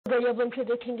गरियाबंद से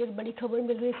देखेंगे, एक बड़ी खबर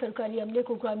मिल रही है। सरकारी अमले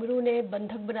को ग्रामीणों ने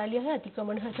बंधक बना लिया है।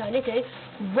 अतिक्रमण हटाने के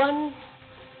वन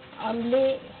अमले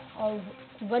और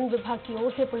वन विभाग की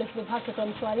ओर से पुलिस विभाग के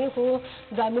कर्मचारियों को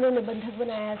ग्रामीणों ने बंधक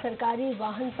बनाया है। सरकारी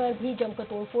वाहन पर भी जमकर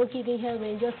तोड़फोड़ की गई है।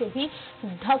 रेंजर से भी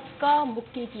धक्का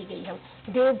मुक्की की गई है।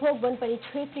 देवभोग वन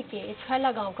परिक्षेत्र के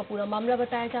छैला गांव का पूरा मामला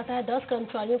बताया जाता है। 10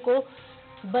 कर्मचारियों को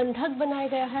बंधक बनाया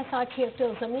गया है। 60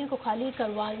 हेक्टेयर जमीन को खाली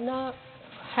करवाना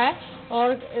है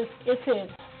और इस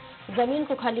जमीन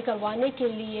को खाली करवाने के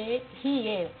लिए ही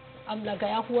ये अमला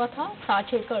गया हुआ था।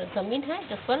 60 एकड़ जमीन है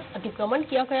जिस पर अतिक्रमण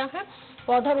किया गया है।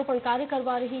 पौधारोपण कार्य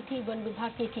करवा रही थी वन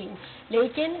विभाग की टीम,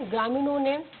 लेकिन ग्रामीणों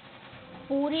ने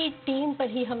पूरी टीम पर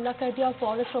ही हमला कर दिया।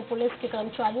 फॉरेस्ट और पुलिस के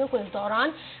कर्मचारियों को इस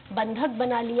दौरान बंधक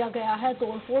बना लिया गया है।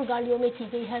 तोड़फोड़ गाड़ियों में की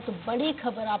गई है। तो बड़ी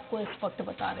खबर आपको इस वक्त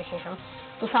बता रहे हैं।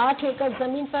 तो 60 एकड़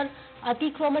जमीन पर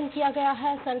अतिक्रमण किया गया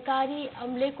है। सरकारी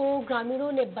अमले को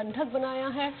ग्रामीणों ने बंधक बनाया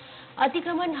है।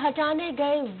 अतिक्रमण हटाने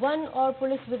गए वन और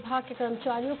पुलिस विभाग के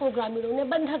कर्मचारियों को ग्रामीणों ने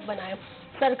बंधक बनाया।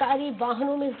 सरकारी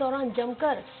वाहनों में इस दौरान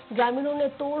जमकर ग्रामीणों ने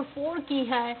तोड़फोड़ की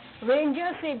है।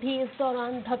 रेंजर से भी इस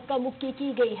दौरान धक्का मुक्की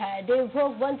की गई है।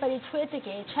 देवभोग वन परिक्षेत्र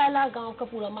के छैला गांव का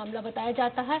पूरा मामला बताया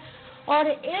जाता है और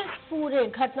इस पूरे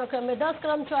घटनाक्रम में 10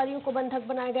 कर्मचारियों को बंधक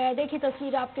बनाया गया है। देखिए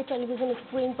तस्वीर आपके टेलीविजन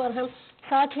स्क्रीन पर है।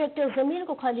 60 हेक्टेयर जमीन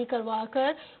को खाली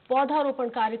करवाकर पौधारोपण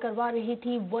कार्य करवा रही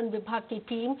थी वन विभाग की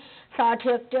टीम। 60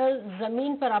 हेक्टेयर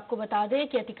जमीन पर आपको बता दें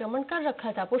कि अतिक्रमण कर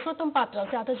रखा था। पुरुषोत्तम पात्रा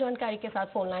ज्यादा जानकारी के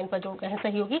साथ फोन लाइन पर जुड़ गए हैं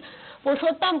सहयोगी।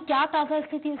 पुरुषोत्तम, क्या ताजा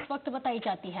स्थिति इस वक्त बताई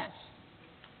जाती है?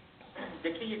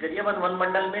 देखिए, ये गरियाबंद वन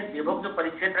मंडल में देवभोग जो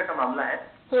परिक्षेत्र का मामला है,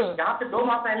 यहाँ पे 2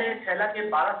 माह पहले छैला के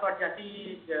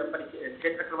 1288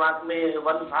 क्षेत्र क्रमांक में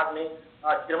वन विभाग ने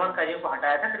अतिक्रमणकारियों को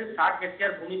हटाया था। करीब 60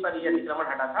 हेक्टेयर भूमि पर यह अतिक्रमण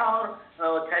हटा था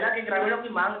और छैला के ग्रामीणों की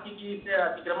मांग थी कि इस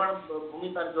अतिक्रमण भूमि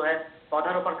पर जो है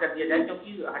पौधारोपण कर दिया जाए,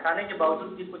 क्योंकि हटाने के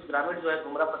बावजूद भी कुछ ग्रामीण जो है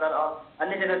घुमरा पदर और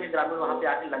अन्य जगह के ग्रामीण वहाँ पे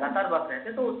आके लगातार बस रहे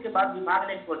थे। तो उसके बाद विभाग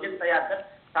ने एक प्रोजेक्ट तैयार कर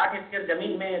 60 हेक्टेयर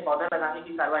जमीन में पौधा लगाने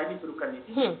की कार्रवाई भी शुरू कर दी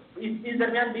थी। इस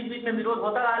दरमियान बीच बीच में विरोध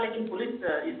होता रहा, लेकिन पुलिस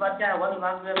इस बार क्या है, वन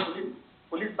विभाग जो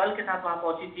पुलिस बल के साथ वहां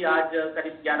पहुंची थी। आज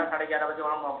करीब 11 साढ़े 11 बजे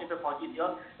वहां मौके पे पहुंची थी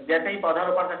और जैसे ही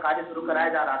पौधारोपण का कार्य शुरू कराया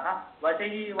जा रहा था, वैसे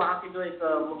ही वहां की जो एक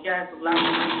मुखिया है शुक्ला,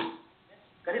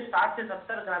 करीब 60 से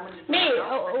 70 ग्रामीण नहीं,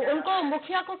 उनको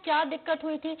मुखिया को क्या दिक्कत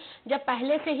हुई थी जब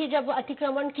पहले से ही जब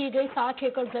अतिक्रमण की गई 60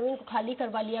 एकड़ जमीन को खाली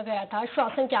करवा लिया गया था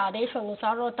शासन के आदेश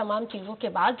अनुसार और तमाम चीजों के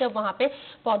बाद जब वहां पे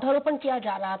पौधारोपण किया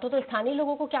जा रहा था, तो स्थानीय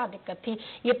लोगों को क्या दिक्कत थी?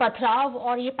 ये पथराव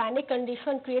और ये पैनिक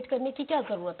कंडीशन क्रिएट करने की क्या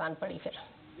जरूरत आन पड़ी फिर?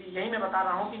 यही मैं बता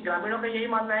रहा हूँ कि ग्रामीणों का यही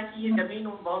मानना है कि ये जमीन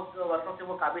बहुत वर्षों से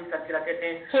वो काबिज करके रखे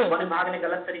थे। वन विभाग ने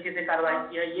गलत तरीके से कार्रवाई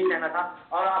की है, ये कहना था।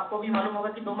 और आपको भी मालूम होगा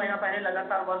कि 2 महीना पहले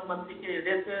लगातार वन मंत्री के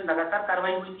निर्देश से लगातार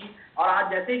कार्रवाई हुई थी और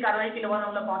आज जैसे ही कार्रवाई के लिए वन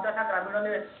अमला पहुंचा था, ग्रामीणों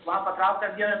ने वहाँ पथराव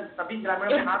कर दिया। सभी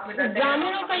ग्रामीणों के हाथ में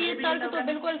ग्रामीणों का ये तर्क तो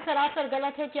बिल्कुल सरासर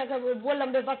गलत है कि अगर वो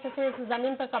लंबे वक्त से इस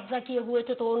जमीन पर कब्जा किए हुए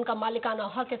थे तो उनका मालिकाना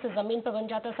हक इस जमीन पर बन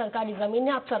जाता है। सरकारी जमीन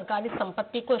है, आप सरकारी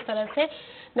संपत्ति को इस तरह से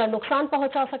न नुकसान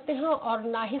पहुंचा सकते हैं और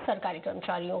ना ही सरकारी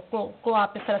कर्मचारियों को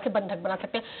आप इस तरह से बंधक बना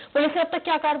सकते हैं। पुलिस ने अब तक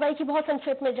क्या कार्रवाई की, बहुत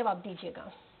संक्षेप में जवाब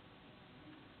दीजिएगा।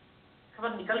 खबर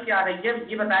निकल के आ रही है,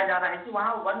 ये बताया जा रहा है कि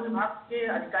वहाँ वन विभाग के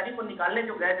अधिकारी को निकालने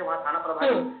जो गए थे वहाँ थाना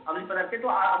प्रभारी अमली पदर के, तो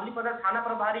अमली पदर थाना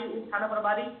प्रभारी, उप थाना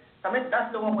प्रभारी समेत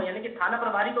 10 लोगों को, यानी कि थाना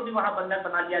प्रभारी को भी वहाँ बंधक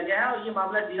बना लिया गया है। और ये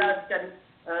मामला जिला अधिकारी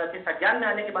के संज्ञान में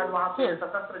आने के बाद वहाँ पे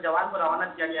सशस्त्र जवान को रवाना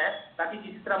किया गया है ताकि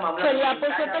किसी तरह मामला। चलिए, आप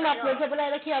पुरुषोत्तम आप नजर बनाए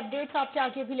रखिए, अपडेट्स आपसे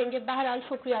आगे भी लेंगे। बहरहाल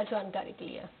शुक्रिया जानकारी के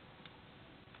लिए।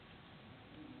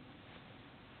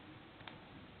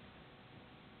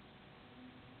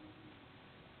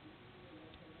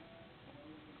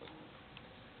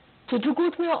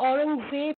 चित्रकूट में औरंगजेब